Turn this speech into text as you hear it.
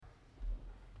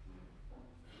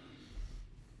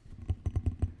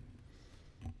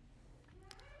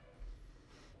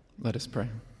Let us pray.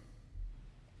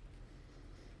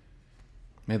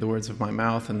 May the words of my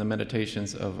mouth and the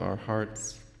meditations of our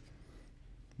hearts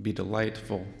be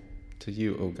delightful to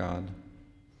you, O God,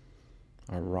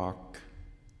 our rock,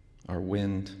 our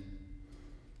wind,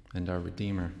 and our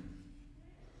Redeemer.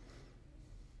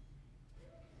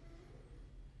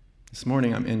 This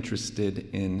morning I'm interested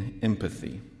in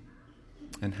empathy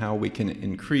and how we can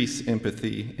increase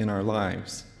empathy in our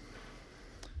lives.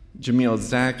 Jamil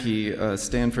Zaki, a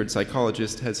Stanford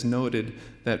psychologist, has noted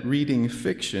that reading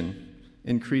fiction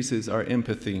increases our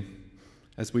empathy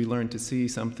as we learn to see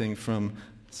something from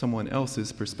someone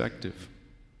else's perspective.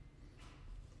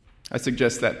 I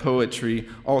suggest that poetry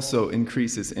also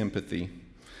increases empathy,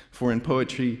 for in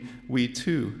poetry we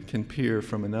too can peer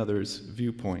from another's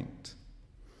viewpoint.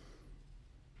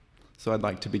 So I'd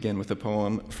like to begin with a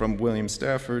poem from William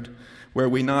Stafford, where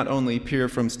we not only peer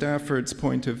from Stafford's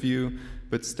point of view,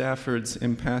 but Stafford's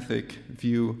empathic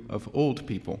view of old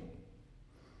people.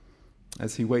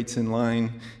 As he waits in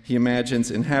line, he imagines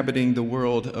inhabiting the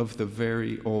world of the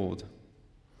very old.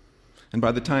 And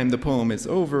by the time the poem is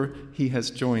over, he has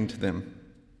joined them.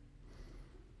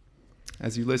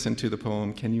 As you listen to the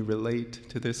poem, can you relate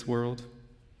to this world?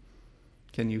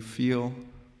 Can you feel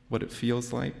what it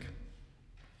feels like?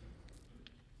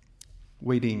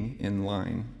 Waiting in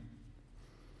line.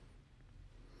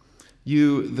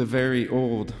 You, the very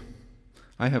old,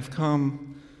 I have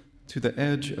come to the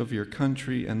edge of your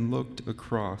country and looked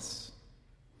across.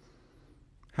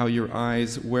 How your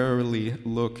eyes warily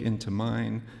look into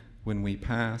mine when we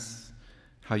pass,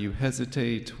 how you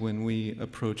hesitate when we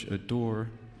approach a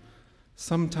door.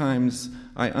 Sometimes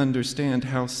I understand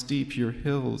how steep your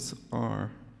hills are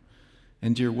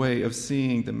and your way of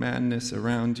seeing the madness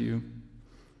around you,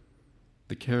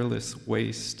 the careless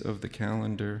waste of the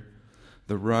calendar,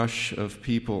 the rush of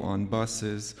people on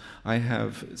buses. I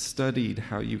have studied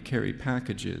how you carry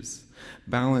packages,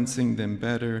 balancing them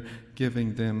better,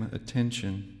 giving them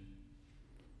attention.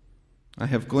 I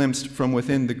have glimpsed from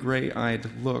within the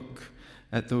gray-eyed look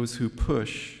at those who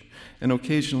push, and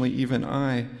occasionally even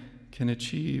I can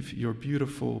achieve your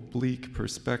beautiful, bleak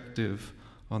perspective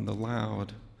on the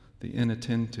loud, the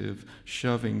inattentive,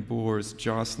 shoving boors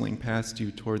jostling past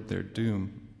you toward their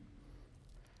doom.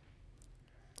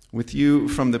 With you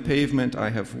from the pavement I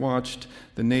have watched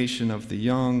the nation of the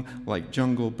young, like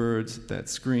jungle birds that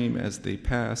scream as they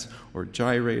pass or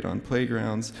gyrate on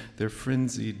playgrounds, their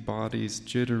frenzied bodies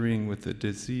jittering with the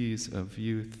disease of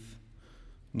youth.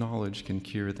 Knowledge can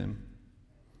cure them,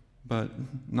 but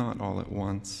not all at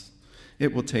once.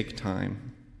 It will take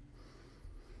time.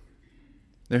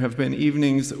 There have been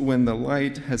evenings when the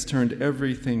light has turned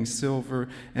everything silver,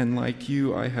 and like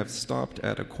you, I have stopped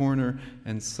at a corner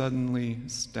and suddenly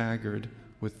staggered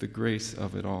with the grace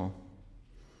of it all.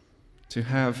 To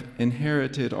have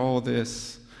inherited all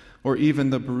this, or even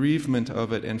the bereavement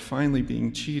of it, and finally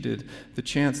being cheated, the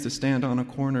chance to stand on a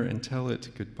corner and tell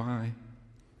it goodbye.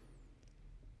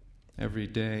 Every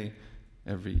day,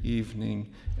 every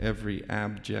evening, every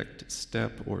abject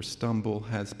step or stumble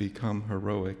has become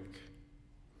heroic.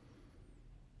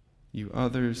 You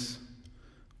others,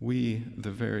 we,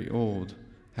 the very old,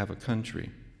 have a country.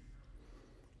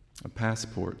 A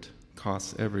passport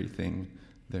costs everything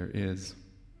there is.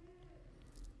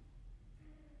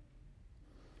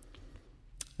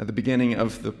 At the beginning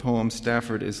of the poem,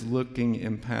 Stafford is looking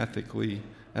empathically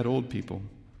at old people.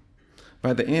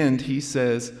 By the end, he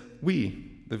says,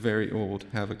 we, the very old,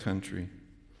 have a country.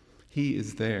 He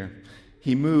is there.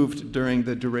 He moved during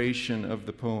the duration of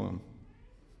the poem.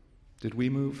 Did we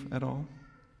move at all?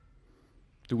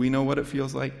 Do we know what it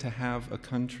feels like to have a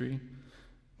country?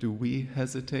 Do we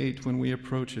hesitate when we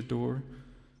approach a door?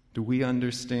 Do we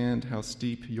understand how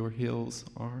steep your hills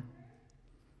are?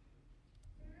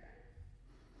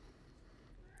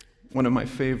 One of my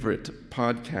favorite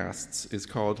podcasts is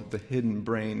called The Hidden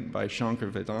Brain by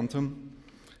Shankar Vedantam.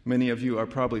 Many of you are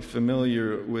probably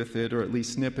familiar with it, or at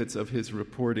least snippets of his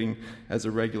reporting as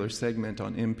a regular segment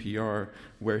on NPR,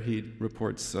 where he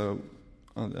reports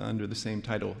under the same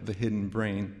title, The Hidden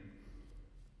Brain.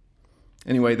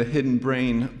 Anyway, The Hidden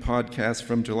Brain podcast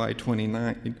from July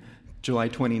 29,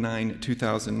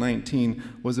 2019,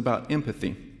 was about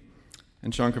empathy.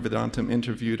 And Shankar Vedantam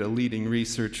interviewed a leading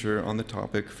researcher on the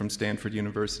topic from Stanford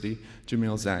University,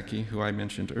 Jamil Zaki, who I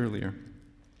mentioned earlier.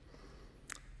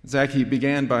 Zaki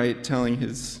began by telling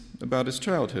about his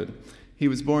childhood. He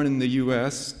was born in the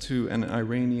U.S. to an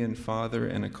Iranian father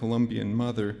and a Colombian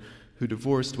mother who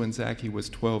divorced when Zaki was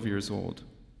 12 years old.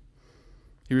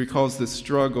 He recalls the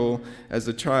struggle as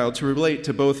a child to relate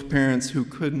to both parents who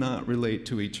could not relate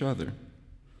to each other.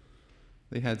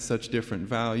 They had such different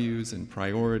values and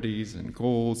priorities and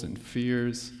goals and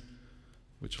fears,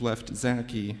 which left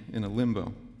Zaki in a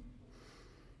limbo.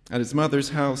 At his mother's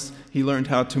house, he learned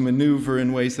how to maneuver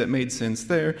in ways that made sense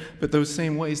there, but those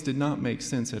same ways did not make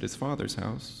sense at his father's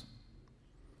house.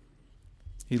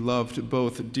 He loved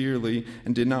both dearly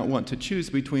and did not want to choose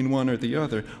between one or the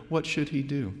other. What should he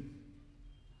do?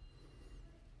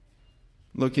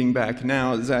 Looking back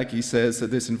now, Zaki says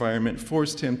that this environment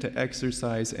forced him to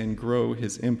exercise and grow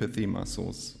his empathy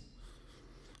muscles.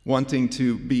 Wanting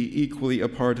to be equally a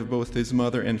part of both his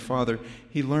mother and father,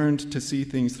 he learned to see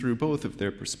things through both of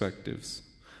their perspectives.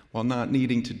 While not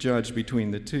needing to judge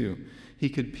between the two, he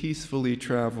could peacefully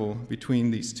travel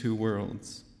between these two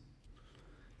worlds.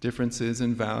 Differences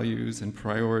in values and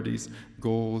priorities,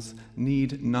 goals,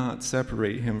 need not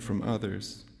separate him from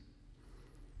others.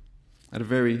 At a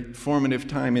very formative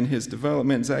time in his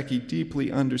development, Zaki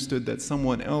deeply understood that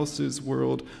someone else's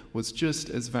world was just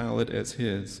as valid as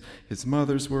his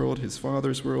mother's world, his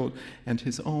father's world, and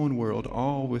his own world,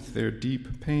 all with their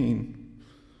deep pain.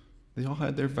 They all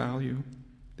had their value.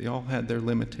 They all had their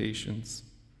limitations.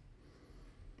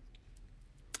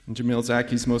 In Jamil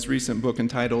Zaki's most recent book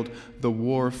entitled The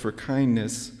War for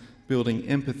Kindness, Building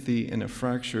Empathy in a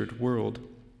Fractured World,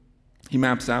 he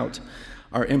maps out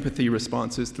our empathy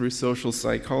responses through social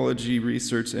psychology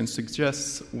research and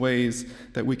suggests ways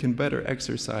that we can better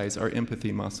exercise our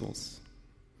empathy muscles.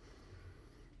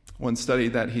 One study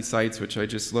that he cites, which I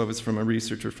just love, is from a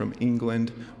researcher from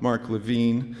England, Mark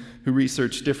Levine, who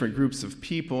researched different groups of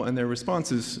people and their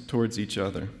responses towards each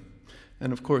other.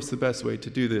 And of course, the best way to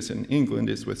do this in England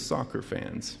is with soccer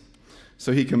fans.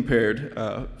 So he compared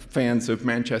fans of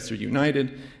Manchester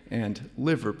United and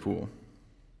Liverpool.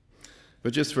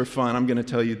 But just for fun, I'm going to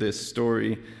tell you this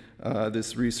story,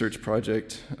 this research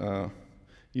project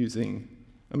using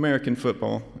American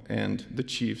football and the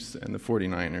Chiefs and the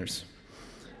 49ers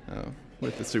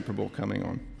with the Super Bowl coming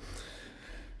on.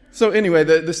 So anyway,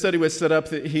 the study was set up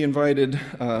that he invited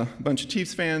a bunch of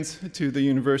Chiefs fans to the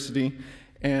university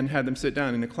and had them sit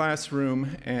down in a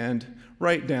classroom and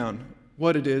write down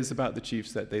what it is about the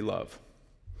Chiefs that they love.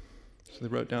 So they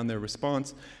wrote down their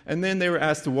response, and then they were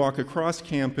asked to walk across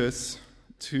campus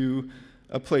to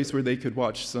a place where they could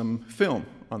watch some film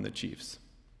on the Chiefs.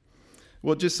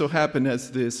 Well, it just so happened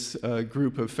as this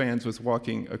group of fans was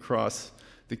walking across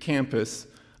the campus,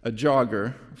 a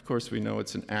jogger, of course we know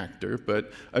it's an actor,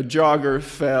 but a jogger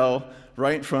fell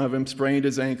right in front of him, sprained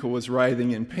his ankle, was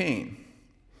writhing in pain.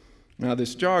 Now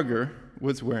this jogger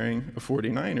was wearing a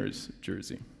 49ers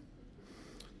jersey.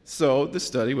 So the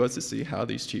study was to see how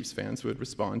these Chiefs fans would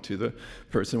respond to the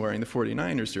person wearing the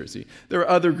 49ers jersey. There were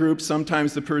other groups.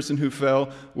 Sometimes the person who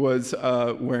fell was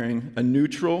wearing a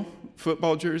neutral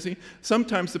football jersey.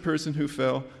 Sometimes the person who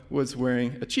fell was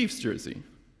wearing a Chiefs jersey.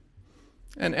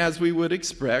 And as we would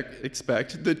expect,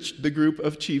 the group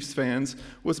of Chiefs fans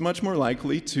was much more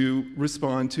likely to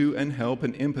respond to and help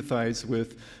and empathize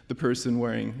with the person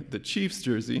wearing the Chiefs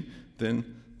jersey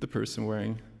than the person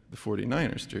wearing the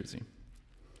 49ers jersey.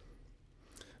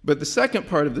 But the second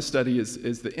part of the study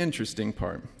is the interesting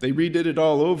part. They redid it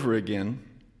all over again.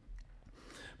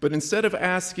 But instead of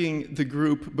asking the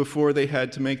group before they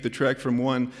had to make the trek from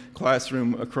one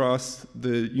classroom across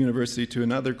the university to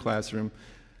another classroom,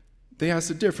 they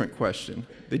asked a different question.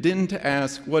 They didn't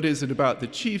ask, what is it about the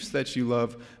Chiefs that you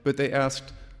love, but they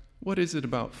asked, what is it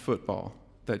about football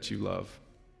that you love?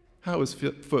 How is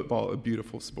football a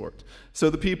beautiful sport? So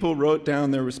the people wrote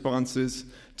down their responses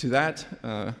to that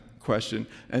question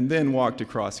and then walked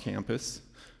across campus,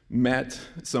 met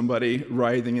somebody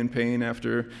writhing in pain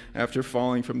after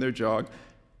falling from their jog,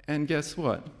 and guess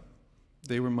what?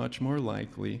 They were much more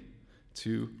likely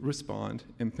to respond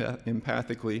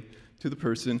empathically to the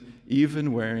person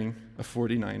even wearing a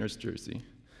 49ers jersey.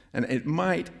 And it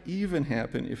might even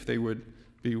happen if they would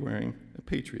be wearing a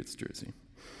Patriots jersey.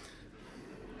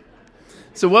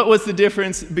 So what was the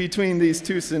difference between these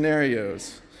two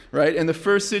scenarios, right? In the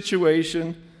first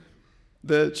situation,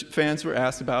 the fans were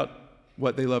asked about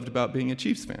what they loved about being a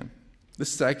Chiefs fan. The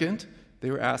second, they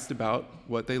were asked about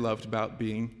what they loved about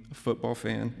being a football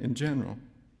fan in general.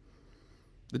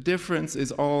 The difference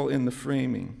is all in the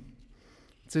framing.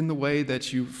 It's in the way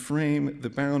that you frame the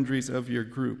boundaries of your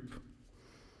group.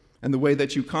 And the way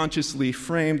that you consciously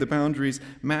frame the boundaries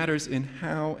matters in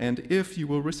how and if you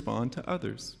will respond to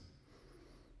others.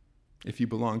 If you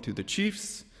belong to the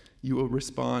Chiefs, you will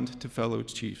respond to fellow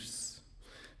Chiefs.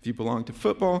 If you belong to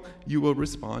football, you will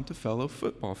respond to fellow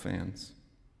football fans.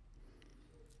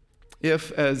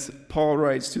 If, as Paul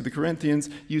writes to the Corinthians,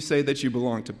 you say that you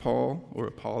belong to Paul or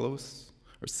Apollos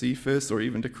or Cephas, or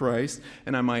even to Christ,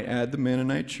 and I might add the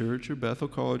Mennonite Church or Bethel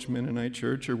College Mennonite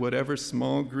Church or whatever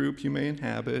small group you may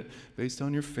inhabit based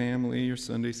on your family, your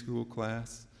Sunday school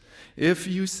class. If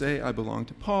you say, I belong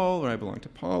to Paul or I belong to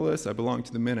Apollos, I belong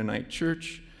to the Mennonite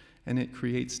Church, and it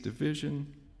creates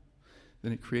division,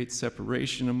 then it creates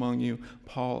separation among you,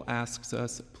 Paul asks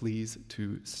us, please,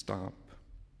 to stop.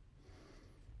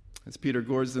 As Peter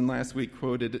Gorzin last week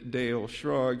quoted Dale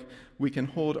Schrog, we can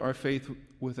hold our faith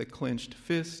with a clenched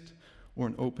fist or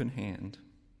an open hand.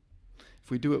 If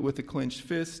we do it with a clenched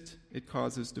fist, it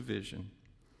causes division.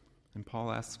 And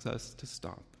Paul asks us to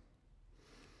stop.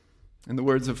 In the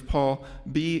words of Paul,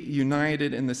 be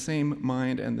united in the same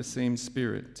mind and the same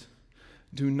spirit.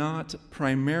 Do not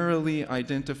primarily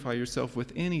identify yourself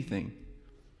with anything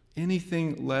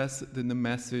less than the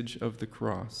message of the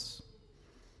cross.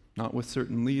 Not with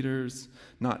certain leaders,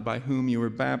 not by whom you were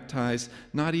baptized,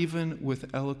 not even with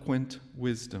eloquent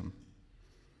wisdom.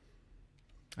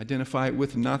 Identify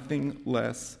with nothing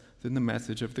less than the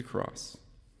message of the cross.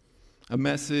 A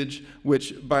message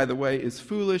which, by the way, is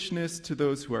foolishness to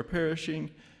those who are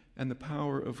perishing and the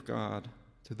power of God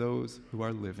to those who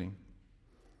are living.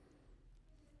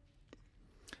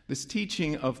 This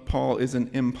teaching of Paul is an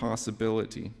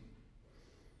impossibility.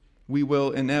 We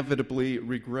will inevitably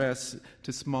regress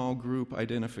to small group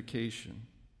identification.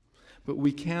 But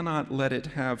we cannot let it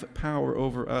have power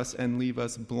over us and leave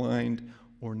us blind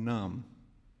or numb.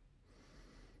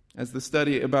 As the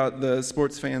study about the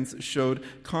sports fans showed,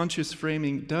 conscious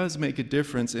framing does make a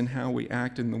difference in how we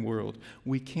act in the world.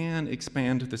 We can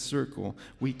expand the circle.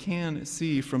 We can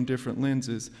see from different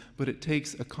lenses, but it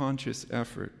takes a conscious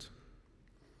effort.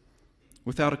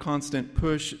 Without a constant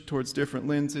push towards different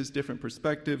lenses, different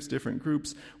perspectives, different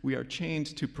groups, we are chained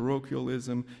to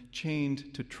parochialism,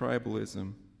 chained to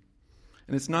tribalism.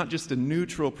 And it's not just a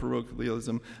neutral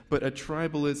parochialism, but a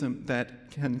tribalism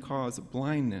that can cause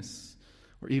blindness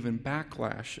or even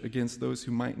backlash against those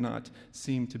who might not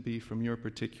seem to be from your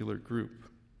particular group.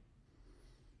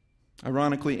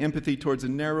 Ironically, empathy towards a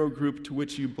narrow group to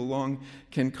which you belong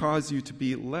can cause you to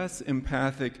be less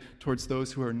empathic towards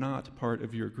those who are not part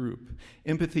of your group.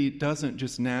 Empathy doesn't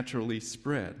just naturally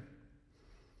spread.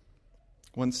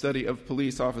 One study of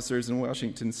police officers in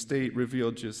Washington State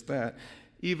revealed just that.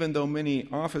 Even though many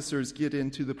officers get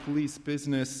into the police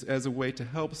business as a way to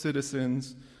help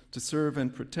citizens, to serve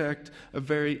and protect, a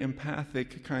very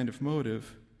empathic kind of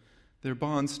motive, their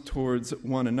bonds towards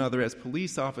one another as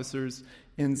police officers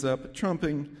ends up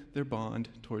trumping their bond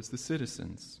towards the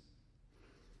citizens.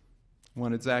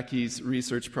 One of Zaki's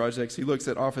research projects, he looks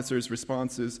at officers'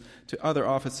 responses to other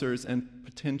officers and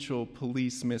potential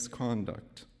police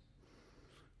misconduct.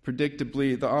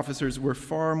 Predictably, the officers were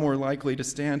far more likely to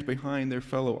stand behind their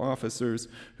fellow officers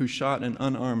who shot an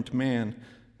unarmed man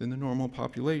than the normal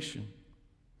population.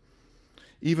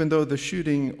 Even though the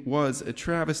shooting was a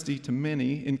travesty to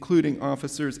many, including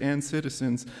officers and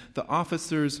citizens, the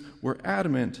officers were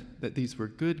adamant that these were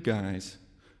good guys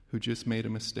who just made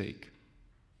a mistake.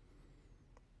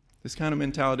 This kind of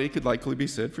mentality could likely be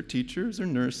said for teachers or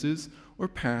nurses or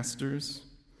pastors,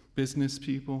 business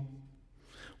people.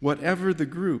 Whatever the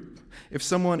group, if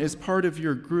someone is part of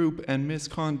your group and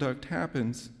misconduct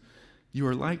happens, you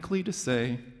are likely to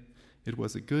say, it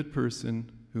was a good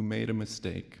person who made a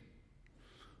mistake.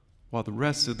 While the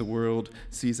rest of the world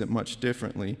sees it much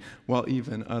differently, while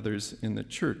even others in the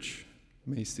church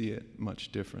may see it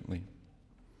much differently.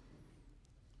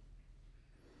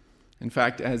 In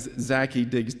fact, as Zaki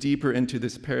digs deeper into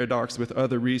this paradox with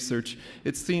other research,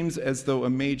 it seems as though a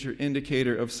major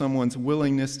indicator of someone's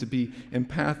willingness to be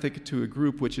empathic to a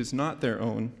group which is not their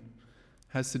own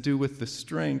has to do with the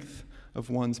strength of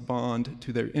one's bond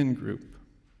to their in-group.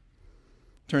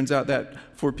 Turns out that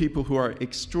for people who are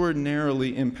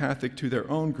extraordinarily empathic to their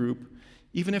own group,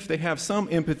 even if they have some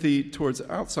empathy towards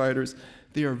outsiders,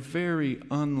 they are very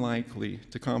unlikely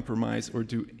to compromise or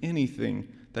do anything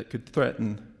that could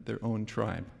threaten their own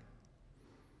tribe.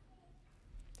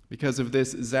 Because of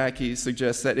this, Zaki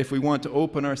suggests that if we want to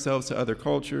open ourselves to other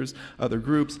cultures, other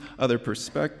groups, other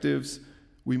perspectives,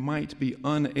 we might be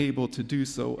unable to do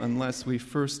so unless we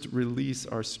first release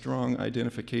our strong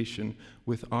identification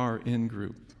with our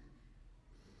in-group.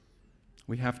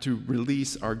 We have to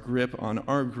release our grip on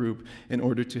our group in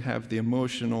order to have the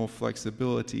emotional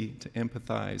flexibility to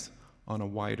empathize on a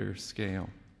wider scale.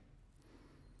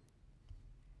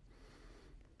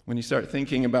 When you start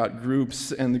thinking about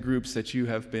groups and the groups that you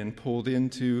have been pulled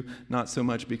into, not so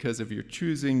much because of your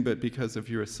choosing, but because of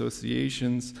your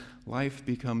associations, life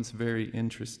becomes very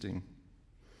interesting.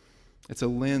 It's a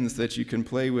lens that you can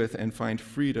play with and find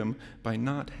freedom by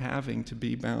not having to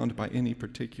be bound by any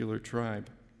particular tribe.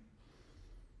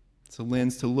 It's a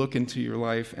lens to look into your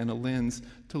life and a lens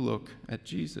to look at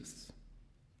Jesus.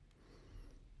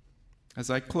 As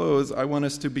I close, I want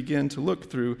us to begin to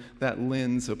look through that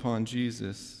lens upon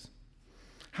Jesus.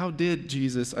 How did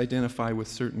Jesus identify with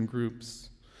certain groups?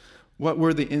 What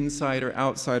were the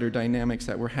insider-outsider dynamics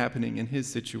that were happening in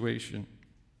his situation?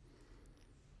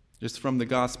 Just from the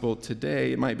gospel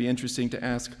today, it might be interesting to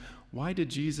ask, why did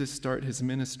Jesus start his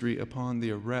ministry upon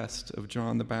the arrest of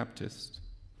John the Baptist?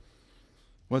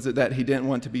 Was it that he didn't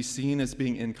want to be seen as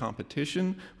being in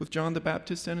competition with John the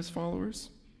Baptist and his followers?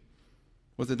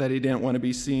 Was it that he didn't want to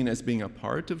be seen as being a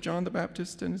part of John the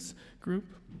Baptist and his group?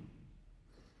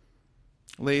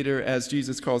 Later, as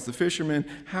Jesus calls the fishermen,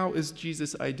 how is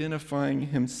Jesus identifying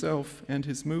himself and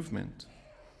his movement?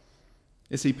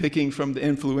 Is he picking from the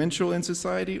influential in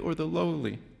society or the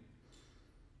lowly?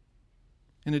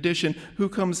 In addition, who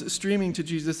comes streaming to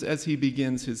Jesus as he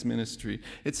begins his ministry?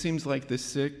 It seems like the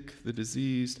sick, the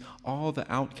diseased, all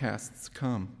the outcasts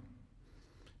come.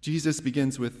 Jesus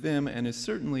begins with them and is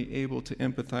certainly able to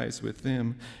empathize with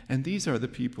them. And these are the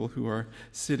people who are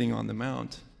sitting on the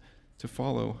mount to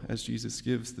follow as Jesus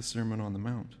gives the Sermon on the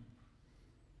Mount.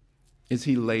 Is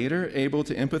he later able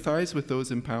to empathize with those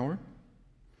in power?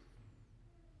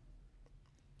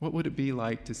 What would it be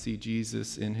like to see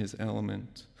Jesus in his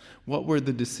element? What were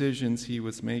the decisions he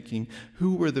was making?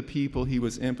 Who were the people he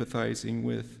was empathizing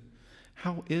with?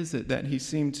 How is it that he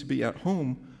seemed to be at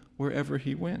home wherever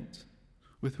he went,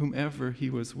 with whomever he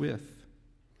was with?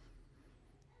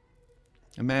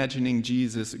 Imagining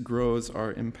Jesus grows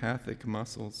our empathic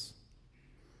muscles.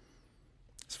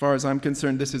 As far as I'm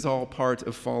concerned, this is all part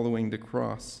of following the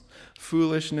cross.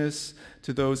 Foolishness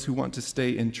to those who want to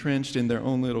stay entrenched in their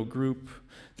own little group,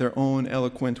 their own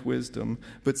eloquent wisdom,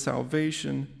 but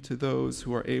salvation to those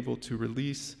who are able to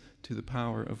release to the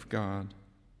power of God.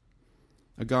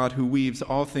 A God who weaves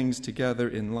all things together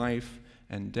in life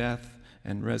and death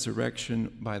and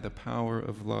resurrection by the power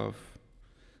of love,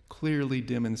 clearly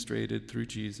demonstrated through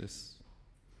Jesus.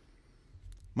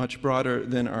 Much broader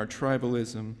than our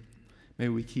tribalism, may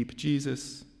we keep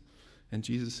Jesus and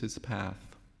Jesus'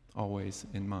 path always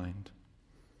in mind.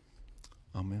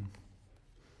 Amen.